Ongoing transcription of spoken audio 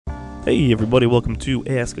Hey everybody, welcome to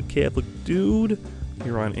Ask a Catholic Dude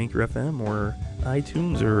here on Anchor FM or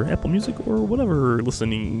iTunes or Apple Music or whatever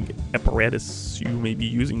listening apparatus you may be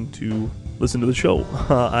using to listen to the show.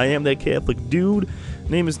 I am that Catholic dude.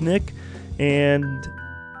 Name is Nick, and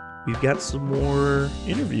we've got some more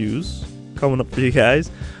interviews coming up for you guys.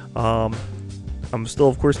 I'm still,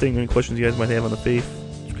 of course, taking any questions you guys might have on the faith,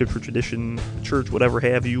 scripture, tradition, church, whatever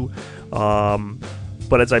have you.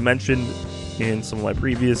 But as I mentioned in some of my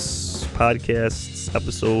previous podcasts,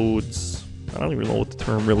 episodes, I don't even know what the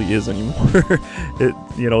term really is anymore.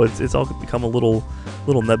 It's all become a little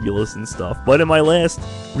nebulous and stuff. But in my last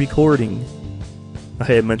recording, I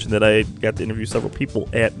had mentioned that I got to interview several people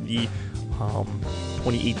at the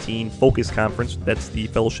 2018 Focus Conference. That's the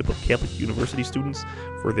Fellowship of Catholic University Students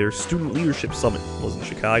for their Student Leadership Summit. It was in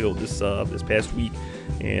Chicago this past week,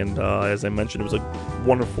 and as I mentioned, it was a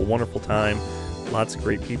wonderful, wonderful time. Lots of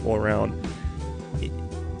great people around.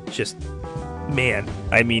 Catholic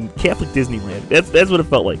Disneyland. That's what it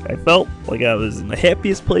felt like. I felt like I was in the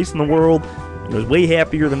happiest place in the world. It was way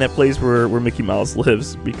happier than that place where Mickey Mouse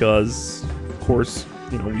lives because, of course,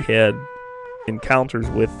 we had encounters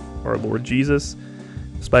with our Lord Jesus,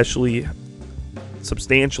 especially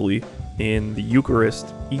substantially in the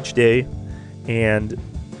Eucharist each day, and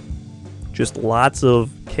just lots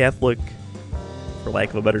of Catholic, for lack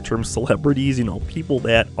of a better term, celebrities, people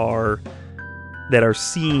that are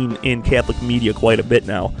seen in Catholic media quite a bit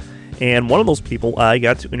now. And one of those people I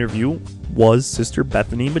got to interview was Sister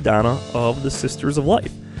Bethany Madonna of the Sisters of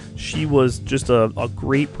Life. She was just a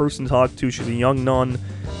great person to talk to. She's a young nun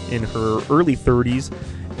in her early 30s,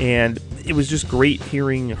 and it was just great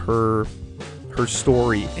hearing her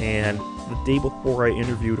story. And the day before I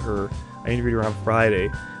interviewed her on Friday.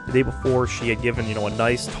 The day before, she had given a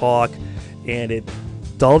nice talk, and it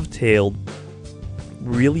dovetailed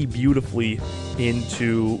really beautifully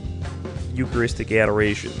into Eucharistic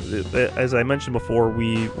adoration. As I mentioned before,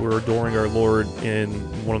 we were adoring our Lord in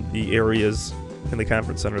one of the areas in the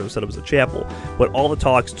conference center that was set up as a chapel, but all the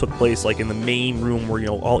talks took place like in the main room where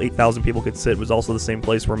all 8,000 people could sit. It was also the same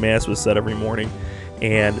place where Mass was said every morning.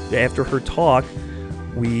 And after her talk,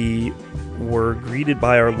 we were greeted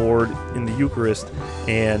by our Lord in the Eucharist,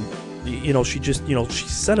 and she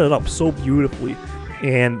set it up so beautifully,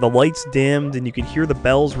 and the lights dimmed and you could hear the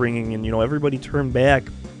bells ringing, and everybody turned back,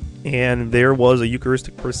 and there was a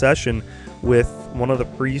Eucharistic procession with one of the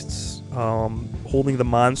priests holding the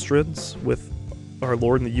monstrance with our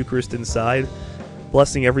Lord in the Eucharist inside,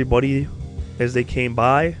 blessing everybody as they came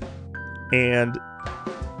by, and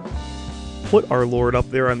put our Lord up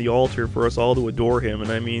there on the altar for us all to adore him.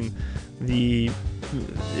 And I mean, it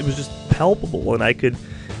was just palpable, and I could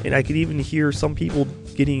even hear some people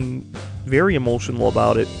getting very emotional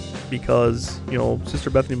about it because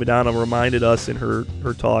Sister Bethany Madonna reminded us in her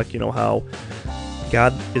talk how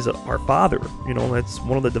God is our Father. That's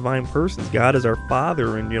one of the divine persons. God is our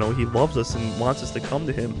Father, and he loves us and wants us to come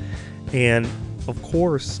to him. And of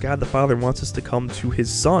course, God the Father wants us to come to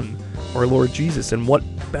his Son, our Lord Jesus. And what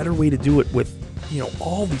better way to do it with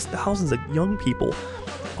all these thousands of young people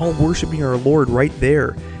all worshiping our Lord right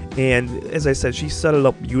there. And as I said, she set it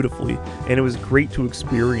up beautifully, and it was great to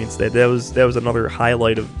experience that. That was another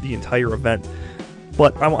highlight of the entire event.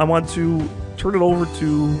 But I want to turn it over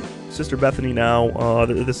to Sister Bethany now.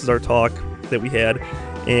 This is our talk that we had,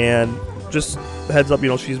 and just heads up,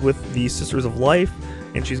 she's with the Sisters of Life,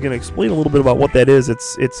 and she's going to explain a little bit about what that is.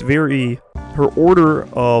 It's very, her order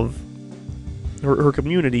of her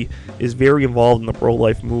community is very involved in the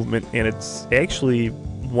pro-life movement, and it's actually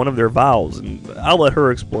one of their vows, and I'll let her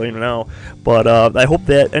explain now. But I hope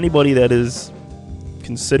that anybody that is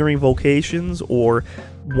considering vocations or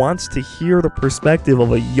wants to hear the perspective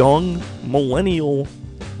of a young millennial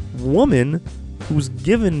woman who's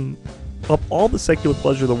given up all the secular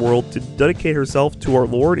pleasure of the world to dedicate herself to our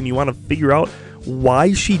Lord, and you want to figure out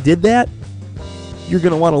why she did that, you're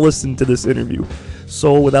going to want to listen to this interview.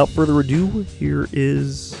 So without further ado, here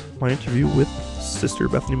is my interview with Sister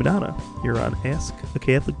Bethany Madonna here on Ask a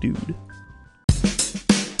Catholic Dude.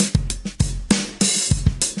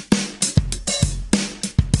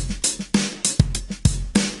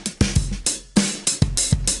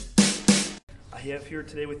 I have here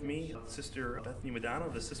today with me Sister Bethany Madonna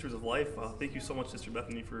of the Sisters of Life. Thank you so much, Sister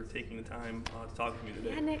Bethany, for taking the time to talk to me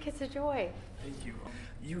today. Yeah, Nick, it's a joy. Thank you.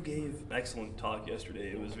 You gave an excellent talk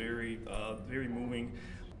yesterday. It was very, very moving.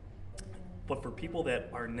 But for people that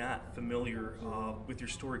are not familiar with your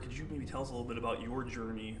story, could you maybe tell us a little bit about your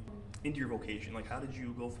journey into your vocation? Like, how did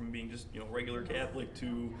you go from being just regular Catholic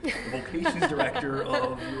to the vocations director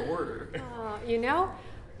of your order?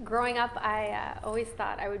 Growing up, I always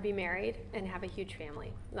thought I would be married and have a huge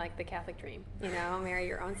family, like the Catholic dream. Marry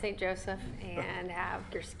your own St. Joseph and have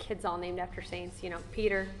your kids all named after saints.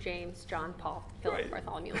 Peter, James, John, Paul, Philip, Right.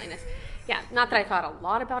 Bartholomew, Linus. Yeah, not that I thought a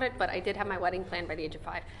lot about it, but I did have my wedding planned by the age of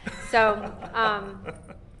 5. So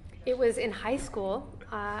it was in high school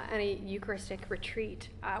at a Eucharistic retreat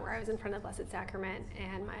where I was in front of the Blessed Sacrament,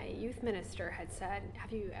 and my youth minister had said,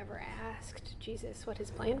 "Have you ever asked Jesus what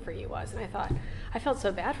his plan for you was?" And I felt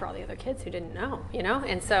so bad for all the other kids who didn't know,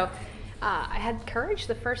 And so I had courage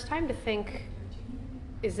the first time to think,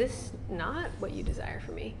 is this not what you desire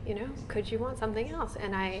for me? Could you want something else?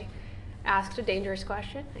 And I asked a dangerous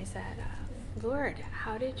question. I said, Lord,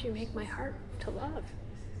 how did you make my heart to love?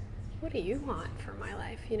 What do you want for my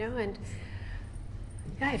life? And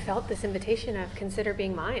I felt this invitation of consider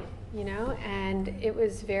being mine, and it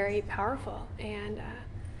was very powerful. And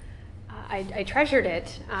I treasured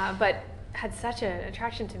it, but had such an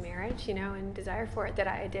attraction to marriage, and desire for it that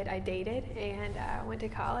I dated and went to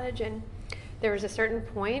college. And there was a certain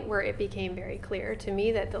point where it became very clear to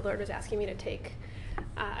me that the Lord was asking me to take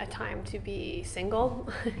a time to be single,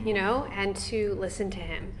 and to listen to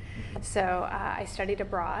him. So I studied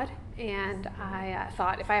abroad, and I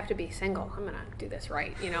thought, if I have to be single, I'm going to do this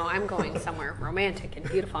right. I'm going somewhere romantic and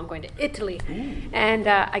beautiful. I'm going to Italy. And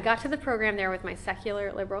I got to the program there with my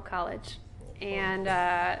secular liberal college, and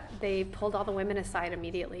they pulled all the women aside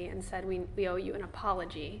immediately and said, we owe you an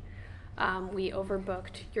apology. We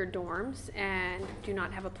overbooked your dorms and do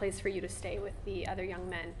not have a place for you to stay with the other young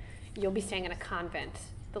men. You'll be staying in a convent,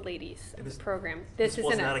 the ladies of the program. This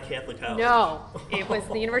was not a Catholic college. No, it was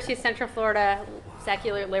the University of Central Florida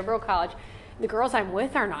Secular Liberal College. The girls I'm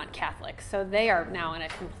with are not Catholic, so they are now in a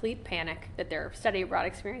complete panic that their study abroad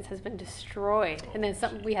experience has been destroyed. And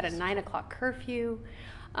then we had a 9 o'clock curfew.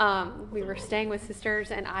 We were staying with sisters,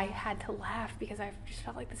 and I had to laugh because I just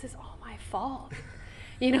felt like this is all my fault.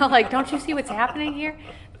 Don't you see what's happening here?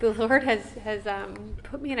 The Lord has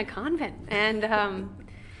put me in a convent, and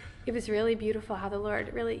it was really beautiful how the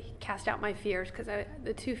Lord really cast out my fears, because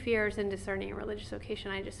the 2 fears in discerning a religious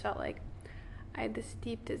vocation, I just felt like I had this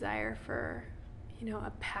deep desire for,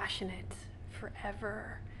 a passionate,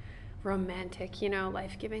 forever, romantic,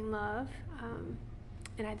 life-giving love, and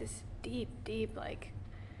I had this deep, deep,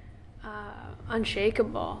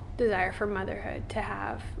 unshakable desire for motherhood,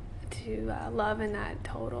 to love in that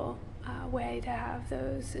total way, to have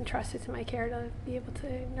those entrusted to my care, to be able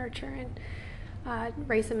to nurture and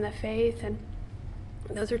raise them in the faith. And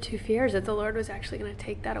those are 2 fears, that the Lord was actually going to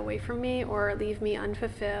take that away from me, or leave me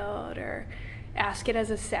unfulfilled, or ask it as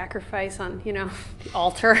a sacrifice on, the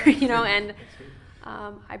altar, and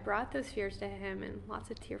I brought those fears to him in lots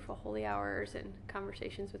of tearful holy hours and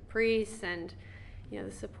conversations with priests, and, the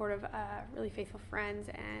support of really faithful friends.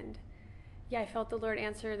 And I felt the Lord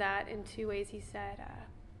answer that in 2 ways. He said,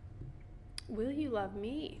 will you love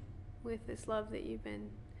me with this love that you've been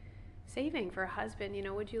saving for a husband?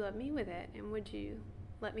 Would you love me with it? And would you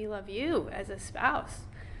let me love you as a spouse?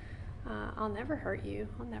 I'll never hurt you.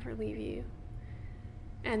 I'll never leave you.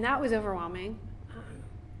 And that was overwhelming.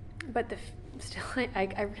 But still,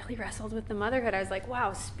 I really wrestled with the motherhood. I was like,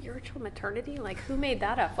 wow, spiritual maternity? Who made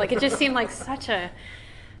that up? It just seemed like such a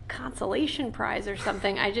consolation prize or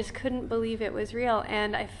something. I just couldn't believe it was real.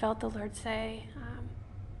 And I felt the Lord say,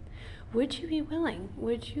 would you be willing?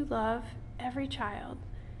 Would you love every child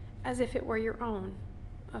as if it were your own,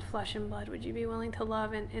 of flesh and blood? Would you be willing to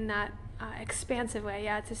love in that expansive way?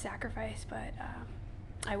 Yeah, it's a sacrifice, but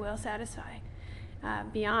I will satisfy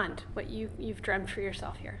beyond what you've dreamt for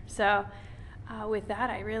yourself here. So with that,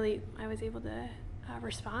 I was able to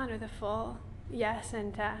respond with a full yes,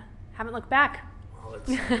 and haven't looked back. Wow,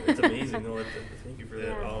 it's amazing. No, thank you for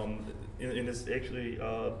that. Yeah. And this actually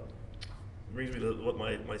brings me to what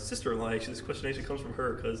my sister-in-law, actually, this question actually comes from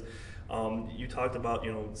her, because you talked about,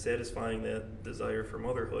 satisfying that desire for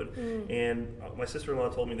motherhood. And my sister-in-law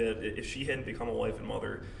told me that if she hadn't become a wife and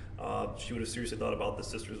mother, she would have seriously thought about the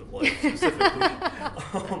Sisters of Life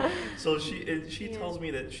specifically. So she tells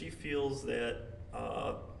me that she feels that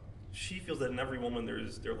in every woman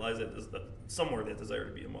there lies somewhere that desire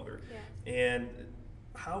to be a mother. Yeah. And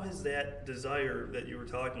how has that desire that you were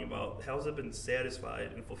talking about, how has it been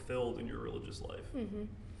satisfied and fulfilled in your religious life? Mm-hmm.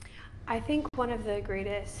 I think one of the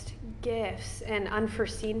greatest gifts and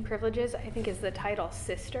unforeseen privileges, I think, is the title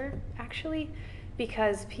sister, actually,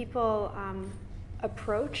 because people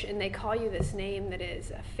approach and they call you this name that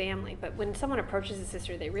is a family, but when someone approaches a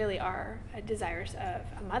sister, they really are desirous of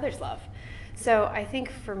a mother's love. So I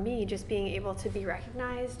think for me, just being able to be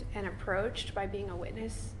recognized and approached by being a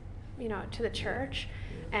witness to the church,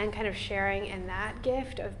 and kind of sharing in that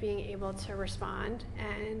gift of being able to respond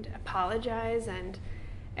and apologize and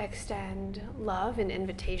extend love and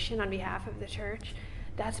invitation on behalf of the church.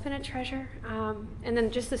 That's been a treasure. And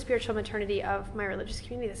then just the spiritual maternity of my religious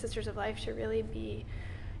community, the Sisters of Life, to really be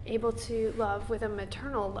able to love with a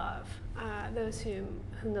maternal love those whom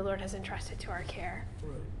the Lord has entrusted to our care.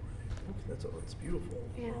 Right. Okay, that's beautiful.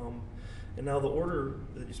 Yeah. And now the order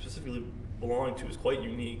that you specifically belong to is quite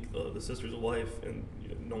unique, the Sisters of Life, and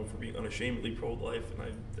known for being unashamedly pro-life,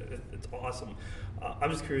 and it's awesome. I'm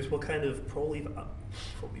just curious, what kind of pro-life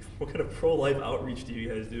outreach do you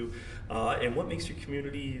guys do, and what makes your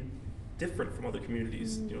community different from other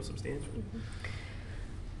communities, substantially?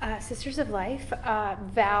 Sisters of Life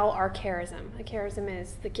vow our charism. A charism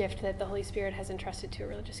is the gift that the Holy Spirit has entrusted to a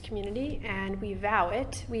religious community, and we vow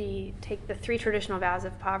it. We take the 3 traditional vows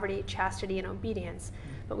of poverty, chastity, and obedience,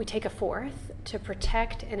 but we take a 4th to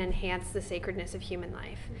protect and enhance the sacredness of human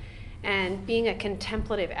life. And being a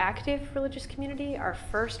contemplative, active religious community, our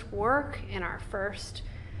first work and our first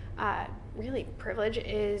really privilege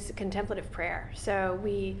is contemplative prayer. So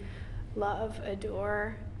we love,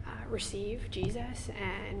 adore, receive Jesus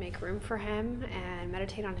and make room for him and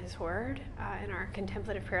meditate on his word in our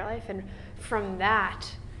contemplative prayer life. And from that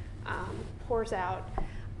pours out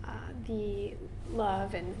the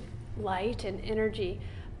love and light and energy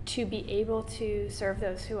to be able to serve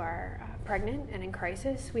those who are pregnant and in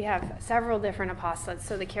crisis. We have several different apostolates,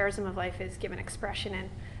 so the charism of life is given expression in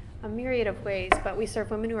a myriad of ways, but we serve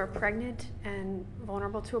women who are pregnant and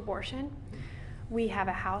vulnerable to abortion. We have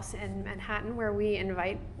a house in Manhattan where we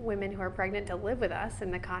invite women who are pregnant to live with us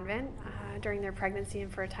in the convent during their pregnancy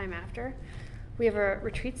and for a time after. We have a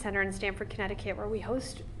retreat center in Stamford, Connecticut, where we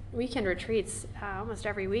host weekend retreats almost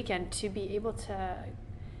every weekend to be able to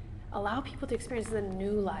allow people to experience the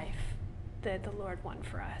new life that the Lord won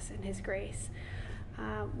for us in his grace.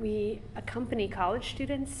 We accompany college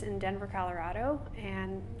students in Denver, Colorado,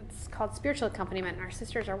 and it's called spiritual accompaniment. Our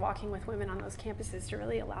sisters are walking with women on those campuses to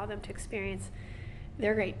really allow them to experience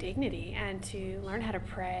their great dignity and to learn how to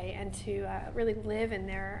pray and to really live in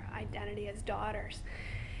their identity as daughters.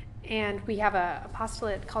 And we have an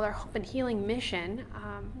apostolate called our Hope and Healing Mission,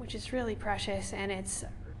 which is really precious, and it's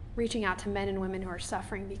reaching out to men and women who are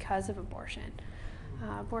suffering because of abortion.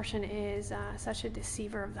 Abortion is such a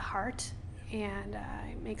deceiver of the heart, and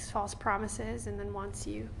it makes false promises, and then once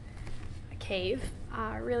you cave,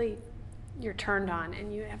 really you're turned on,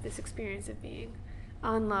 and you have this experience of being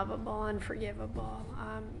unlovable, unforgivable,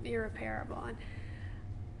 irreparable. And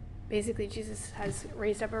basically Jesus has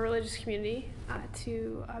raised up a religious community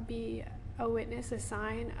to be a witness, a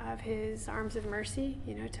sign of his arms of mercy,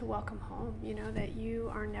 to welcome home, that you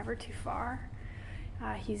are never too far.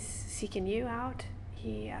 He's seeking you out.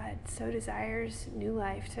 He so desires new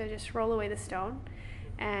life to just roll away the stone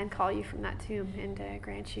and call you from that tomb and to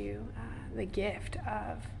grant you the gift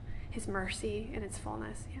of his mercy in its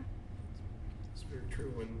fullness. Yeah. It's very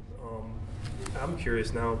true. And I'm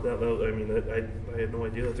curious now. I had no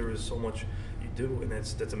idea that there was so much you do, and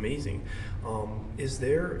that's amazing. Is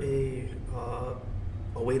there a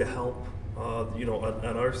way to help?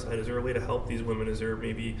 On our side, is there a way to help these women? Is there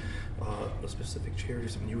maybe a specific charity,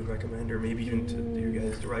 something you would recommend, or maybe even to you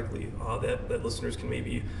guys directly that listeners can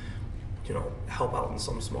maybe, help out in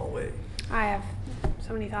some small way? I have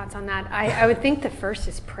so many thoughts on that. I would think the first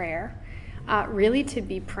is prayer. Really to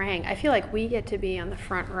be praying. I feel like we get to be on the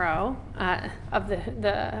front row of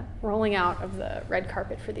the rolling out of the red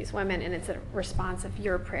carpet for these women, and it's a response of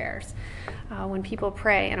your prayers. When people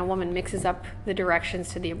pray and a woman mixes up the directions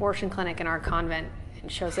to the abortion clinic in our convent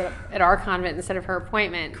and shows up at our convent instead of her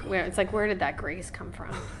appointment, where it's like, where did that grace come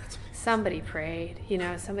from? Somebody prayed,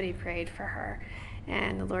 somebody prayed for her,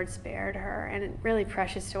 and the Lord spared her. And it's really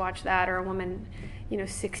precious to watch that. Or a woman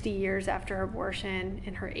 60 years after her abortion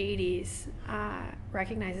in her 80s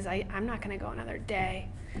recognizes, I'm not going to go another day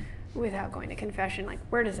without going to confession. Like,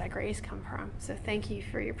 where does that grace come from? So thank you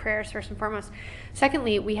for your prayers, first and foremost.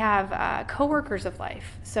 Secondly, we have co-workers of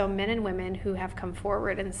life. So men and women who have come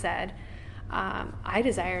forward and said, I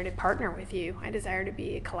desire to partner with you. I desire to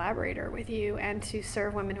be a collaborator with you and to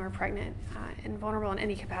serve women who are pregnant and vulnerable in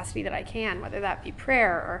any capacity that I can, whether that be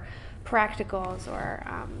prayer or practicals or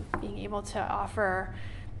being able to offer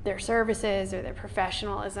their services or their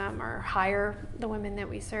professionalism or hire the women that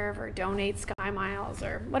we serve or donate Sky Miles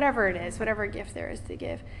or whatever it is, whatever gift there is to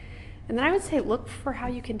give. And then I would say look for how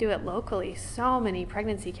you can do it locally. So many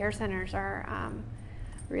pregnancy care centers are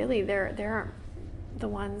really, they're the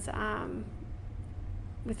ones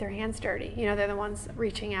with their hands dirty. They're the ones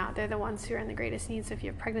reaching out. They're the ones who are in the greatest need. So if you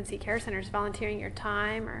have pregnancy care centers volunteering your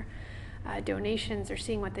time or donations or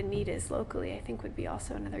seeing what the need is locally, I think would be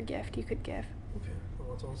also another gift you could give. Okay, well,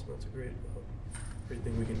 that's awesome. That's a great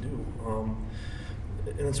thing we can do.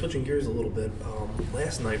 And then switching gears a little bit,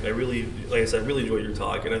 last night like I said, I really enjoyed your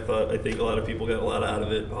talk, and I think a lot of people got a lot out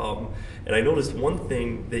of it. And I noticed one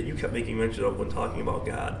thing that you kept making mention of when talking about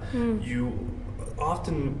God. You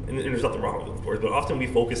often, and there's nothing wrong with it, of course, but often we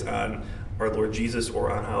focus on our Lord Jesus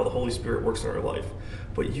or on how the Holy Spirit works in our life.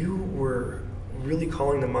 But you were really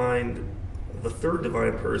calling to mind the third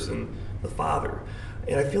divine person, the Father.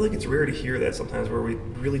 And I feel like it's rare to hear that sometimes, where we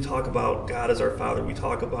really talk about God as our Father. We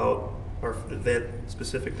talk about that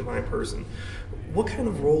specific divine person. What kind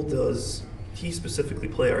of role does he specifically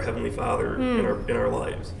play, our Heavenly Father, in our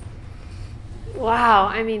lives? Wow,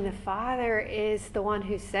 I mean, the Father is the one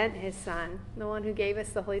who sent his Son, the one who gave us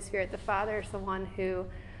the Holy Spirit. The Father is the one who,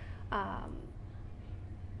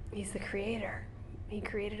 he's the creator. He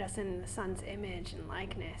created us in the Son's image and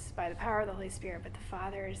likeness by the power of the Holy Spirit, but the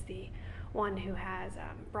Father is the one who has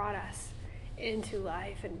brought us into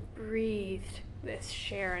life and breathed this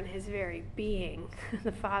share in his very being.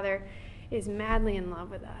 The Father is madly in love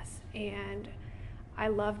with us, and I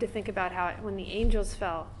love to think about how when the angels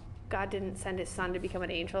fell, God didn't send his Son to become an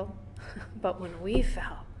angel, but when we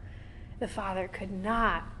fell, the Father could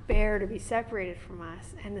not bear to be separated from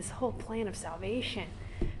us, and this whole plan of salvation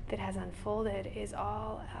that has unfolded is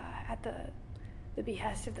all at the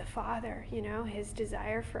behest of the Father, his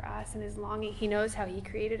desire for us and his longing. He knows how he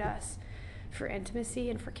created us for intimacy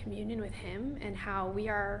and for communion with him, and how we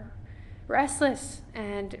are restless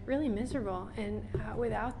and really miserable and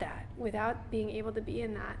without being able to be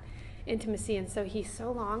in that intimacy. And so he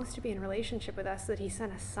so longs to be in relationship with us that he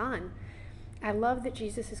sent a Son. I love that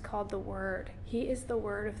Jesus is called the Word. He is the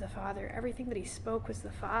Word of the Father. Everything that he spoke was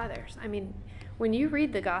the Father's. I mean, when you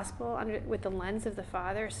read the gospel with the lens of the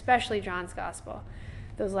Father, especially John's gospel,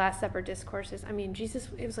 those Last Supper discourses, I mean, Jesus,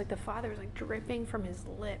 it was like the Father was like dripping from his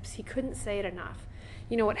lips. He couldn't say it enough.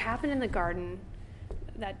 What happened in the garden,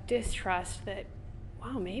 that distrust that,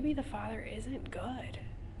 wow, maybe the Father isn't good.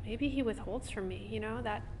 Maybe he withholds from me,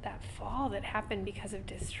 that fall that happened because of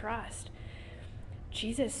distrust.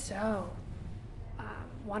 Jesus so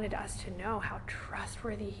wanted us to know how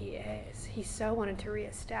trustworthy he is. He so wanted to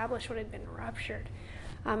reestablish what had been ruptured.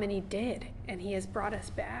 And he did. And he has brought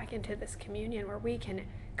us back into this communion where we can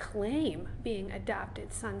claim being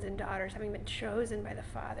adopted sons and daughters, having been chosen by the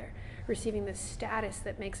Father, receiving the status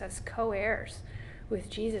that makes us co-heirs with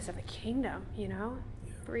Jesus of a kingdom,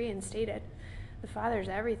 reinstated. The Father's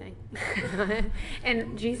everything.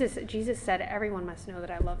 And Jesus said, everyone must know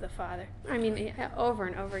that I love the Father. I mean, over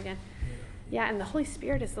and over again. Yeah, and the Holy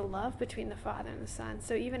Spirit is the love between the Father and the Son.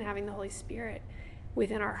 So even having the Holy Spirit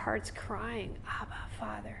within our hearts crying, Abba,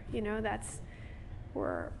 Father, that's,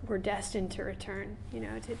 we're destined to return,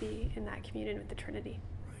 to be in that communion with the Trinity.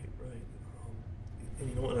 Right.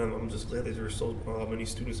 And I'm just glad that there are so many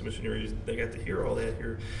students and missionaries that got to hear all that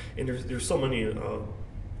here. And there's so many of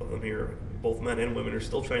them here, both men and women, are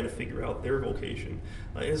still trying to figure out their vocation.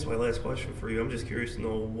 And this is my last question for you. I'm just curious to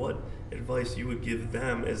know what advice you would give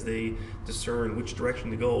them as they discern which direction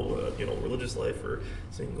to go, religious life or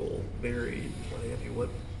single, married, what have you.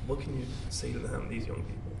 What can you say to them, these young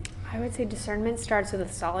people? I would say discernment starts with a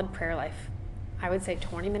solid prayer life. I would say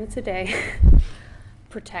 20 minutes a day,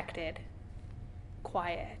 protected,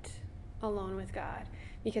 quiet, alone with God.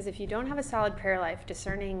 Because if you don't have a solid prayer life,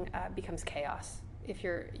 discerning becomes chaos. If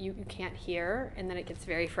you can't hear, and then it gets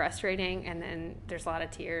very frustrating, and then there's a lot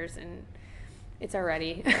of tears, and it's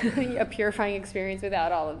already a purifying experience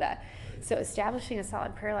without all of that. So establishing a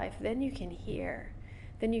solid prayer life, then you can hear.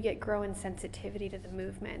 Then you grow in sensitivity to the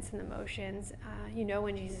movements and the motions.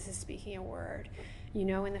 When Jesus is speaking a word.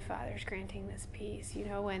 When the Father's granting this peace.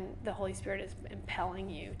 When the Holy Spirit is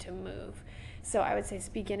impelling you to move. So I would say it's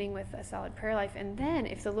beginning with a solid prayer life. And then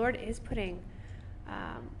if the Lord is putting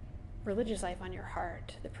religious life on your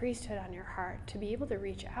heart, the priesthood on your heart, to be able to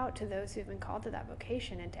reach out to those who've been called to that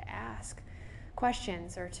vocation and to ask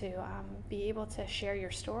questions, or to be able to share your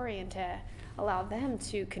story and to allow them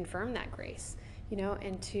to confirm that grace,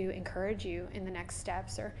 and to encourage you in the next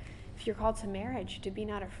steps. Or if you're called to marriage, to be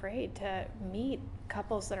not afraid to meet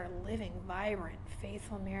couples that are living vibrant,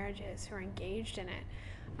 faithful marriages who are engaged in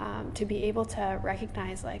it, to be able to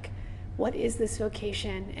recognize, what is this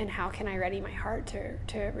vocation, and how can I ready my heart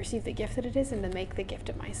to receive the gift that it is and to make the gift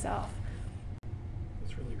of myself.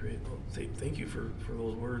 That's really great. Well, thank you for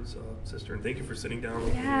those words, sister, and thank you for sitting down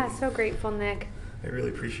with me. Yeah, so grateful, Nick. I really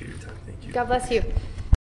appreciate your time. Thank you. God bless you.